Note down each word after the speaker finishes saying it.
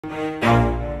Never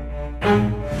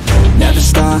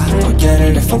stop, I'll get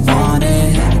it if I want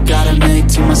it. Gotta make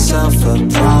to myself a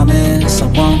promise. I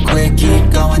won't quit,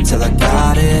 keep going till I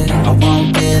got it. I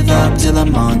won't give up till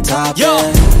I'm on top. Yo,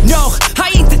 no,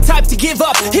 I ain't the type to give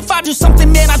up. If I do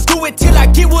something, man, I do it till I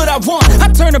get what I want.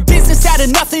 I turn a business out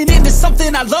of nothing into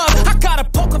something I love. I got a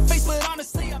poker face, but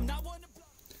honestly, I'm not one to blow.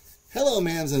 Hello,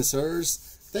 ma'ams and sirs.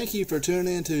 Thank you for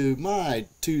tuning in to my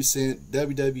 2-cent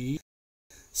WWE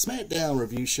Smackdown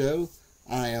review show.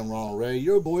 I am Ronald Ray,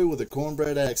 your boy with a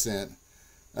cornbread accent.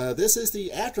 This is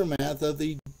the aftermath of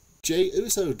the Jey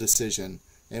Uso decision,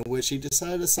 in which he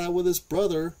decided to side with his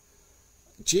brother,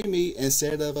 Jimmy,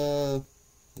 instead of,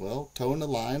 well, toeing the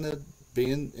line of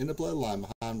being in the bloodline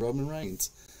behind Roman Reigns.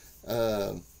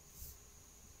 A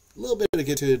little bit to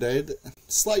get to today.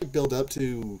 Slight build up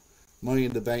to Money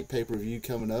in the Bank pay-per-view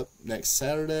coming up next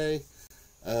Saturday.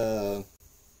 Other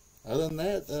than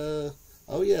that,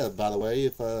 oh yeah, by the way,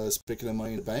 if speaking of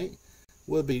Money in the Bank,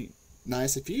 would be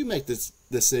nice if you make this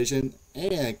decision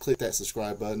and click that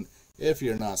subscribe button if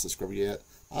you're not subscribed yet.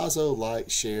 Also, like,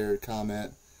 share,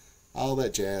 comment, all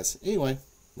that jazz. Anyway,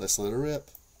 let's let it rip.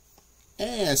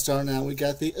 And starting out, we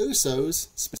got the Usos.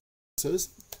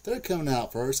 They're coming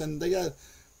out first, and they got a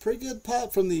pretty good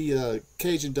pop from the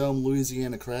Cajun Dome,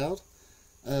 Louisiana crowd.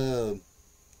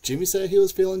 Jimmy said he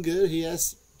was feeling good. He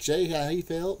asked Jay how he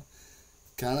felt.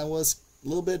 Kind of was a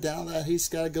little bit down that he's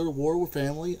got to go to war with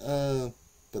family.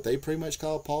 But they pretty much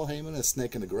called Paul Heyman a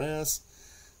snake in the grass.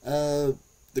 The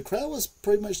crowd was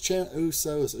pretty much chanting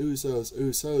Usos, Usos,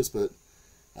 Usos, but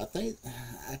I think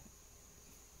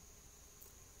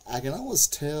I can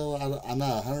almost tell, I'm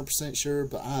not 100% sure,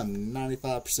 but I'm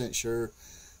 95% sure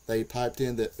they piped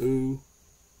in the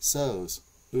Usos,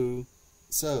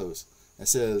 Usos.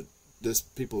 Instead of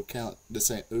just people just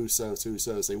saying Usos,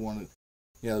 Usos. They wanted,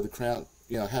 the crowd,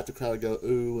 half the crowd go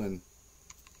ooh and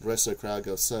the rest of the crowd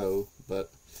go so, but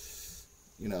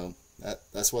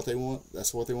that's what they want.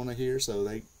 That's what they want to hear. So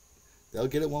they'll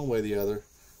get it one way or the other.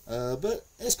 But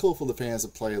it's cool for the fans to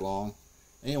play along.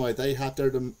 Anyway, they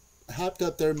hyped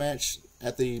up their match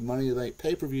at the Money in the Bank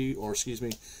pay-per-view, or excuse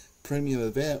me, premium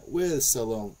event with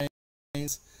Solo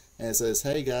Reigns, and it says,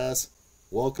 "Hey guys,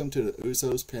 welcome to the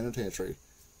Usos Penitentiary."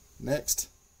 Next.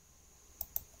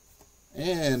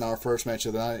 And our first match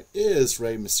of the night is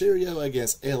Rey Mysterio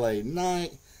against LA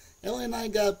Knight. LA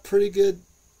Knight got pretty good,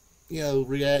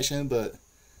 reaction, but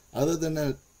other than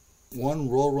that one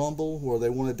Royal Rumble where they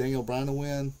wanted Daniel Bryan to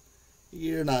win,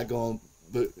 you're not going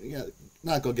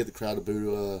to get the crowd to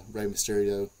boo Rey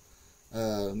Mysterio,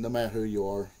 no matter who you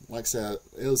are. Like I said,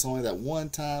 it was only that one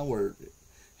time where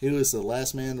he was the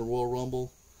last man in the Royal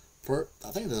Rumble.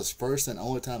 I think it was the first and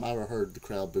only time I ever heard the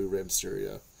crowd boo Rey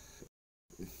Mysterio.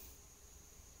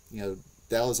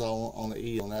 That was all on the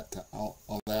E on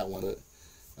that one.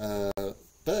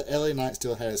 But LA Knight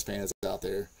still had his fans out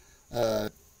there.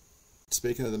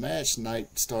 Speaking of the match,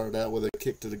 Knight started out with a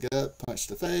kick to the gut, punch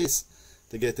to the face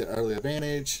to get the early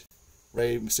advantage.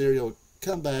 Rey Mysterio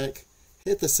come back,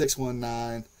 hit the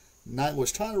 619. Knight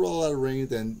was trying to roll out of the ring,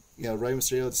 then Rey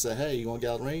Mysterio said, "Hey, you want to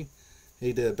get out of the ring?"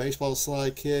 He did a baseball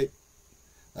slide kick.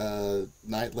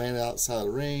 Knight landed outside the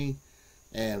ring,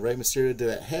 and Rey Mysterio did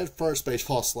a head first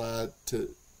baseball slide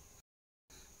to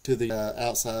the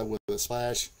outside with a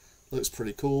splash. Looks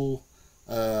pretty cool.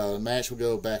 Match will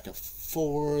go back and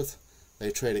forth. They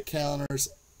traded counters.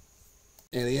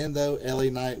 In the end, though,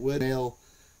 LA Knight would nail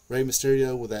Rey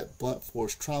Mysterio with that blunt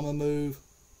force trauma move.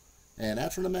 And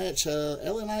after the match,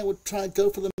 LA Knight would try to go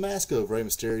for the mask of Rey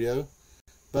Mysterio,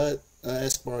 but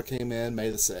Escobar came in,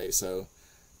 made the save. So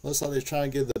looks like they're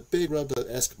trying to give the big rub to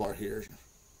Escobar here.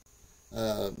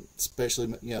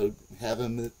 Especially,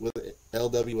 having him with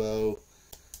LWO.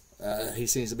 He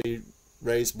seems to be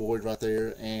Rey's boy right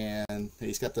there, and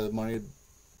he's got the Money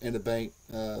in the Bank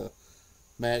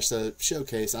match to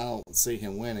showcase. I don't see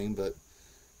him winning, but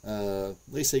at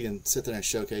least he can sit there and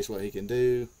showcase what he can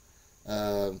do.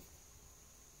 I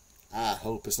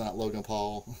hope it's not Logan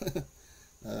Paul.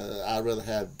 I'd rather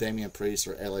have Damian Priest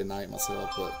or LA Knight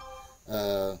myself, but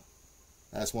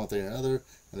that's one thing or another.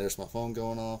 And there's my phone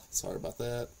going off. Sorry about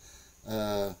that.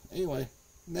 Anyway,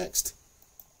 next.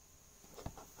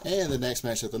 And the next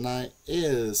match of the night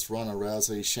is Ronda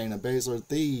Rousey, Shayna Baszler,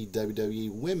 the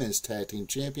WWE Women's Tag Team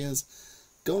Champions,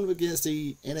 going up against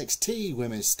the NXT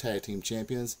Women's Tag Team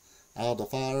Champions, Alda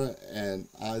Fire and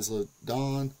Isla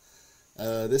Dawn.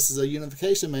 This is a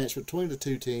unification match between the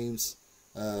two teams.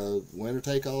 Winner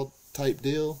take all type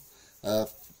deal.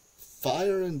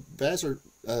 Fire and Baszler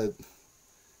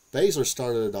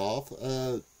started it off,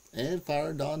 and Fire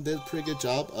and Dawn did a pretty good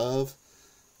job of,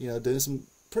 doing some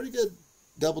pretty good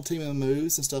double teaming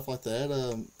moves and stuff like that.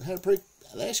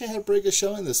 They actually had a pretty good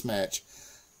showing in this match.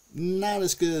 Not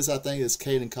as good as I think as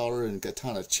Caden Carter and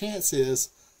Katana Chance is,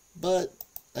 but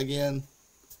again,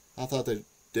 I thought they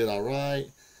did alright.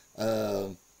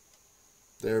 Their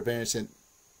advantage didn't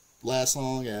last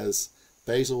long as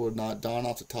Basil would knock Dawn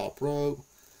off the top rope.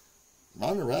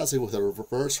 Ronda Rousey with a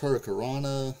reverse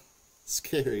hurricanrana,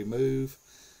 scary move.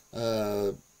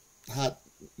 They had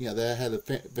the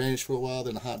advantage for a while,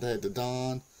 then a hot tag to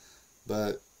Dawn,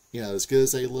 but as good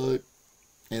as they look,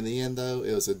 in the end though,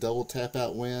 it was a double tap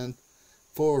out win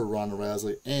for Ronda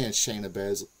Rousey and Shayna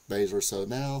Baszler. So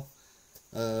now,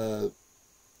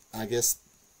 I guess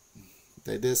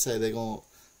they did say they're gonna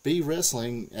be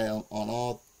wrestling on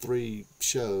all 3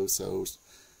 shows. So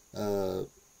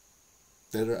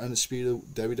they're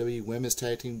undisputed WWE Women's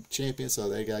Tag Team Champions, so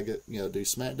they gotta get do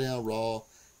SmackDown, Raw,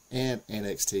 and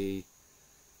NXT.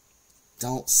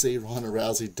 Don't see Ronda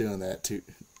Rousey doing that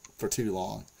for too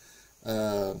long.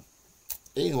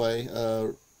 Anyway,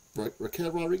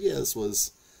 Raquel Rodriguez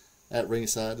was at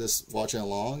ringside just watching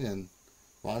along, and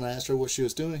Ronda asked her what she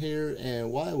was doing here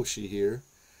and why was she here.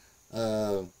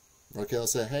 Raquel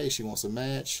said, hey, she wants a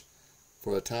match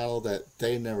for a title that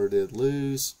they never did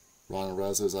lose. Ronda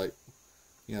Rousey was like,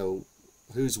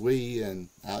 who's we? And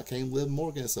out came Liv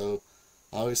Morgan, so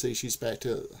obviously she's back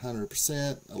to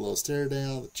 100%, a little stare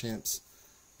down. The champs,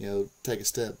 take a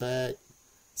step back.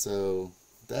 So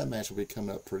that match will be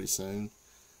coming up pretty soon.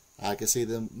 I can see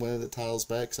them winning the titles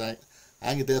back, because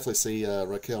I can definitely see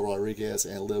Raquel Rodriguez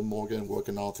and Liv Morgan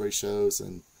working all 3 shows,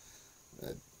 and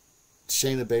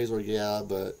Shayna Baszler, yeah,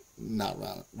 but not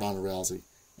Ronda Rousey.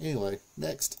 Anyway,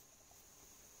 next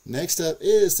up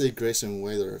is the Grayson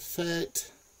Waller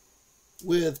effect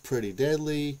with Pretty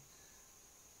Deadly.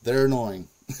 They're annoying.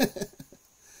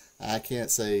 I can't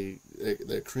say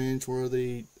they're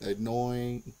cringeworthy,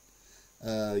 annoying.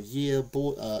 Yeah,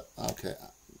 boy. Okay.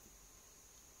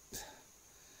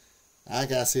 I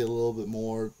gotta see a little bit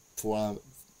more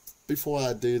before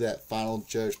I do that final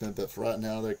judgment. But for right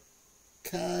now, they're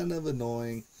kind of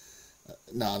annoying.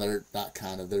 No, they're not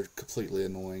kind of. They're completely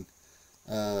annoying.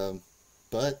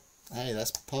 But hey,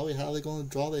 that's probably how they're going to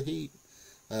draw the heat.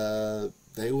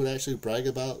 They would actually brag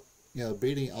about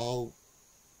beating all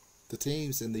the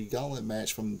teams in the gauntlet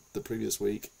match from the previous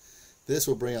week. This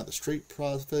will bring out the Street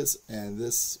Profits, and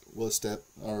this will set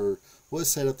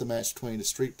up the match between the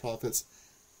Street Profits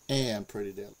and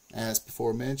Pretty Deadly. As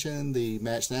before mentioned, the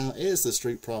match now is the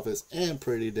Street Profits and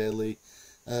Pretty Deadly.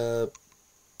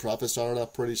 Profits started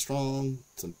off pretty strong,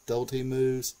 some double team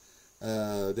moves.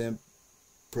 Then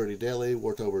Pretty Deadly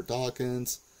worked over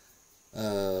Dawkins.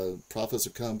 Profits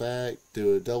would come back,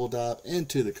 do a double dive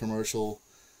into the commercial.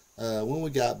 When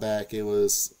we got back, it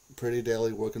was Pretty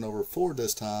Deadly working over Ford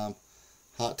this time.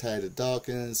 Hot tag to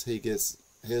Dawkins. He gets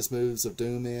his moves of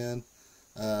doom in.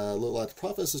 Looked like the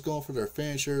Profits was going for their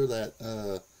finisher, that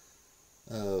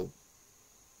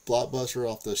blockbuster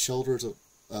off the shoulders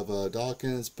of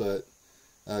Dawkins, but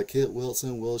Kit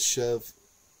Wilson will shove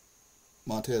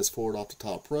Montez Ford off the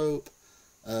top rope.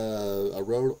 A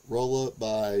roll up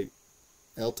by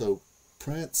Elto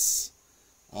Prince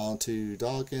onto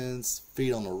Dawkins.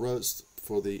 Feet on the ropes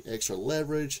for the extra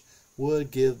leverage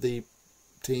would give the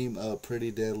team of Pretty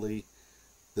Deadly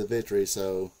the victory.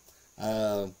 So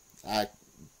I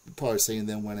probably seen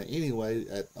them win it anyway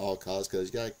at all costs, because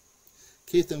you got to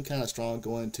keep them kind of strong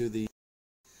going to the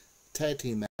tag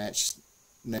team match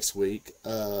next week.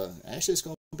 Actually, it's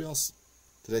going to be on.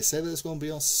 Did they say that it's going to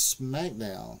be on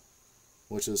SmackDown?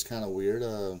 Which is kind of weird.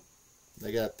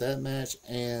 They got that match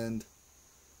and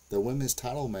the women's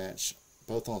title match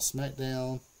both on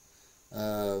SmackDown.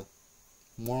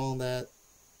 More on that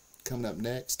coming up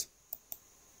next.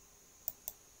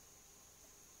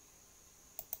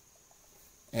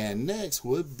 And next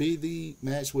would be the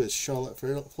match with Charlotte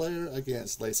Flair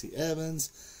against Lacey Evans.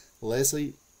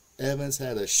 Lacey Evans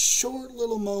had a short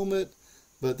little moment,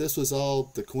 but this was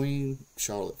all the Queen,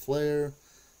 Charlotte Flair.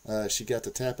 She got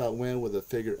the tap out win with a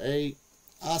figure 8.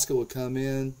 Asuka would come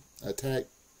in, attack,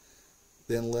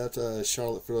 then left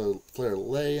Charlotte Flair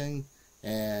laying.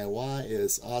 And why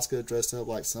is Asuka dressed up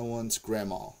like someone's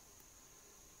grandma?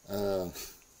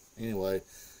 Anyway,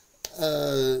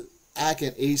 I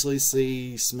can easily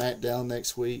see SmackDown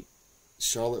next week,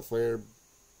 Charlotte Flair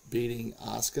beating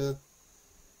Asuka.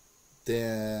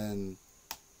 Then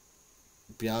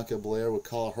Bianca Belair would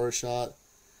call her shot.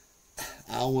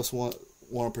 I almost want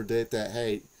to predict that,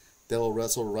 hey, they'll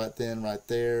wrestle right then, right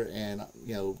there, and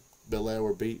Belair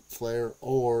will beat Flair,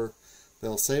 or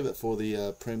they'll save it for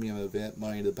the premium event,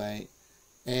 Money in the Bank,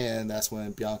 and that's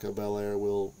when Bianca Belair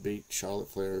will beat Charlotte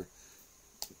Flair.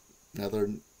 Another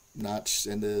notch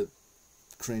and the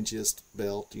cringiest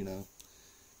belt, you know.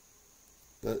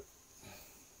 But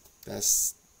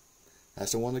that's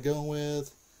the one to go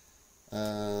with.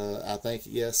 I think,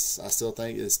 yes, I still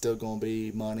think it's still going to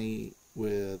be money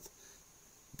with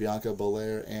Bianca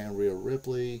Belair and Rhea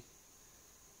Ripley.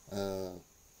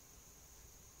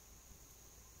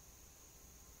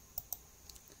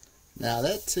 Now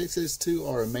that takes us to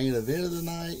our main event of the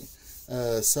night.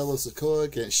 Solo Sikoa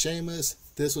against Sheamus.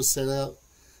 This was set up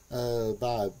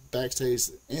by a backstage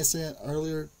incident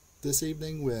earlier this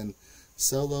evening when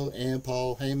Solo and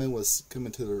Paul Heyman was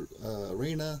coming to the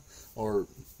arena, or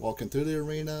walking through the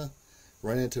arena,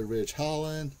 ran into Ridge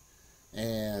Holland,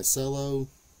 and Solo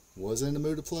was in the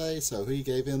mood to play, so he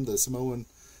gave him the Samoan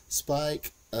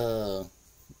spike.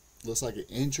 Looks like it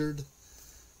injured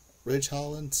Ridge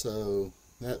Holland, so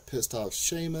that pissed off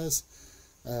Sheamus.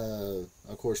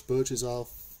 Of course, Butch is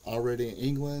off already in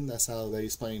England. That's how they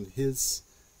explain his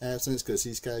absence, because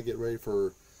he's got to get ready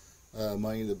for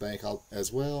Money in the Bank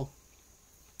as well.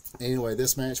 Anyway,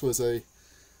 this match was a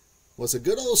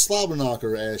good old slobber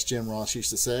knocker, as Jim Ross used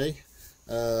to say.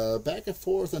 Back and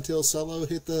forth until Solo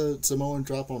hit the Samoan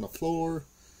drop on the floor.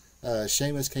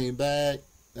 Sheamus came back.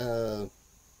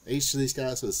 Each of these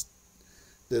guys was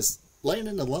just laying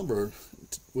in the lumber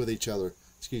with each other.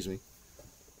 Excuse me.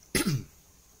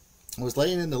 Was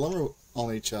laying in the lumber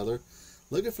on each other,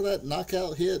 looking for that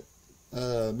knockout hit.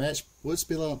 Match would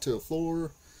spill out to the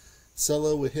floor.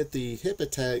 Solo would hit the hip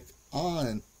attack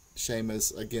on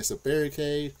Sheamus against a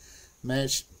barricade.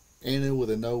 Match ended with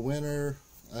a no-winner.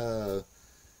 Looked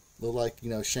like, you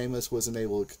know, Sheamus wasn't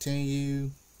able to continue.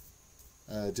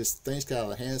 Just things got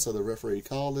out of hand, so the referee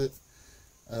called it.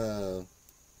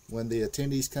 When the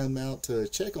attendees come out to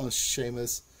check on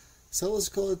Sheamus, Solo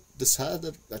Sikoa decided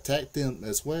to attack them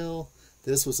as well.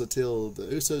 This was until the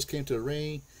Usos came to the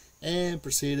ring and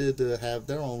proceeded to have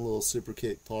their own little super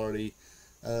kick party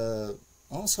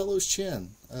on Solo's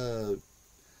chin.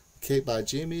 Kick by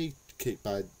Jimmy, kick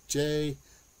by Jay,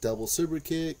 double super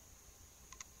kick.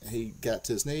 He got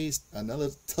to his knees, another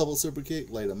double super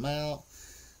kick, laid him out.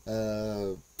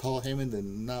 Paul Heyman did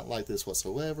not like this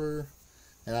whatsoever,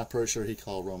 and I'm pretty sure he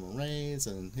called Roman Reigns,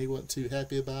 and he wasn't too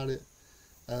happy about it.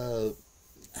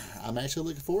 I'm actually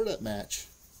looking forward to that match.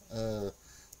 A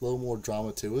little more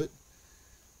drama to it.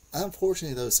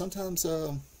 Unfortunately, though, sometimes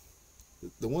the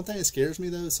one thing that scares me,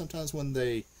 though, is sometimes when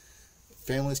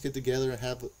families get together and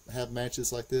have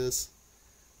matches like this,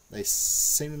 they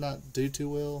seem to not do too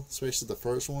well, especially the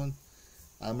first one.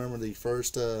 I remember the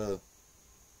first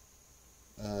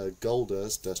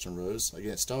Goldust, Dustin Rhodes,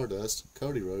 against Stardust,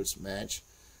 Cody Rhodes match.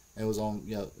 It was on,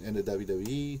 you know, in the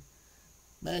WWE.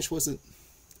 Match wasn't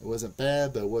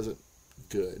bad, but it wasn't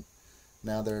good.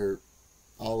 Now their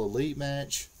All Elite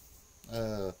match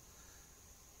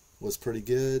was pretty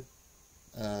good.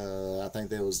 I think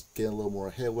they was getting a little more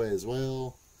headway as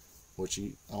well, which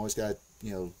you always got,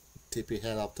 you know, tip your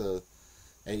hat off to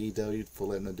AEW for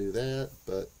letting them do that.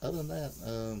 But other than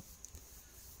that,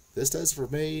 this does it for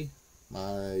me.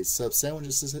 My sub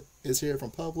sandwiches is here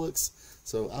from Publix,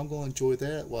 so I'm going to enjoy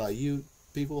that while you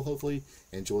people hopefully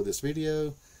enjoy this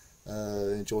video.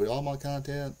 Enjoy all my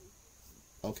content.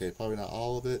 Okay, probably not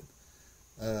all of it,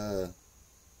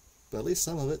 but at least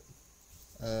some of it.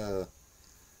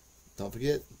 Don't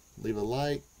forget, leave a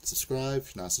like, subscribe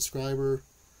if you're not a subscriber,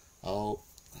 all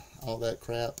that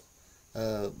crap.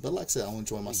 But like I said, I'll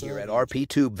enjoy myself. Here at RP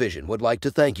Tube Vision would like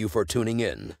to thank you for tuning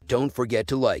in. Don't forget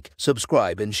to like,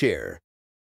 subscribe, and share.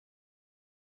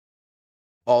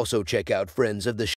 Also check out Friends of the